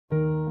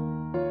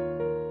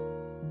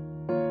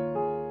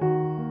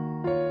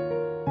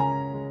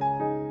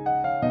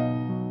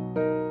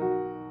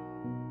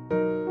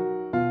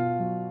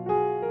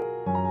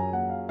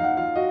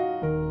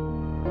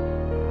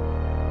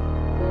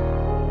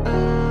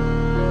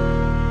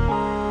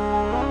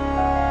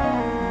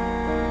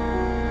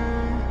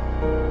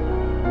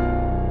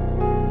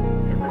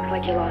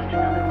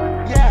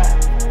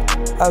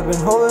I've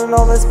been holding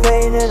all this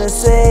pain in a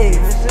safe.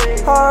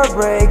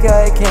 Heartbreak,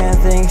 I can't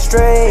think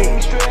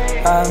straight.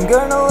 I'm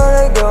gonna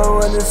let it go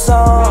in this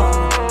song.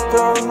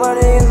 Throwing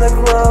money in the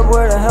club,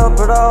 where to help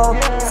it all.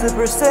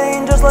 Super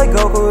sane just like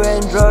Goku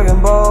and Dragon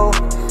Ball.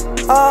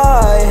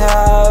 I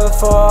have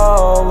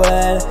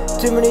fallen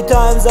too many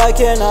times I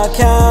cannot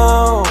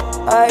count.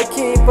 I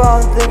keep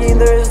on thinking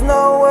there's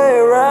no way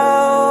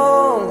around.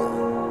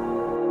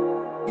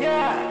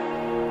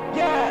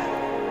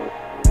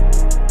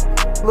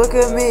 Look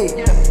at me,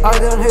 I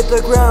done hit the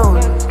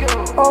ground.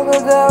 All the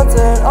doubts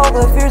and all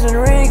the fears and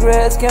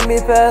regrets can be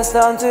passed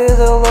on to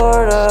the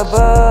Lord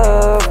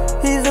above.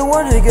 He's the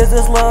one who gives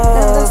us love,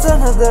 and the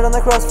Son has died on the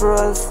cross for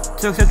us.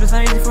 To accept is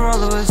not easy for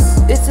all of us.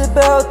 It's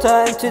about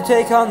time to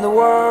take on the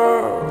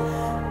world.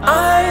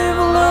 I'm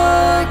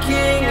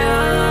looking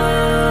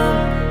up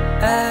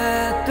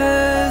at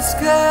the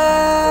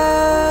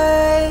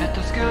sky.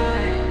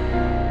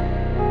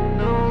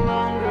 No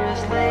longer a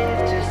slave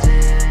to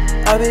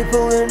sin. I be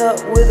pulling up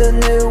with a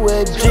new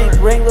wave,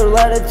 Jeep Wrangler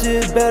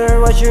latitude.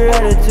 Better watch your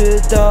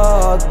attitude,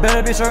 dog.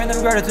 Better be showing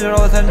them gratitude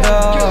all the time,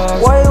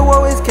 dog. Why you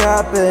always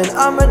capping?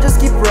 I'ma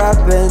just keep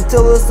rapping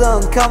till the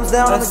sun comes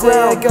down on the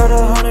ground. I got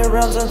 100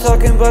 rounds, I'm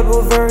talking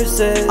Bible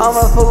verses.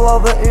 I'ma pull all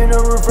the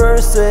inner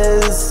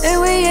reverses.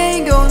 And we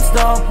ain't gonna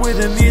stop with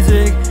the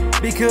music,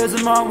 because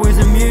I'm always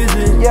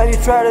amusing. Yeah, if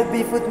you try to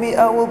beef with me,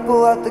 I will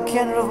pull out the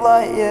candle of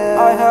light, yeah.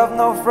 I have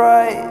no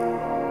fright.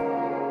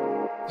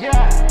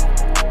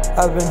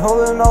 I've been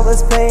holding all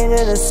this pain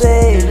in a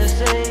safe.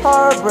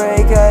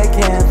 Heartbreak, I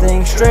can't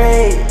think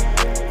straight.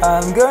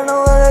 I'm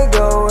gonna let it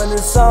go in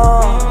this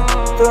song.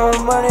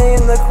 Throwing money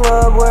in the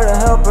club, where to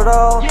help it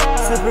all.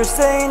 Super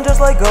sane just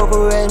like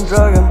Goku and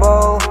Dragon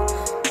Ball.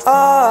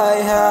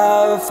 I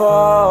have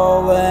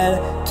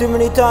fallen too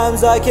many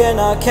times I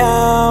cannot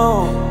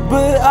count,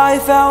 but I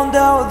found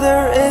out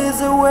there is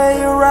a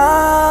way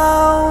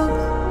around.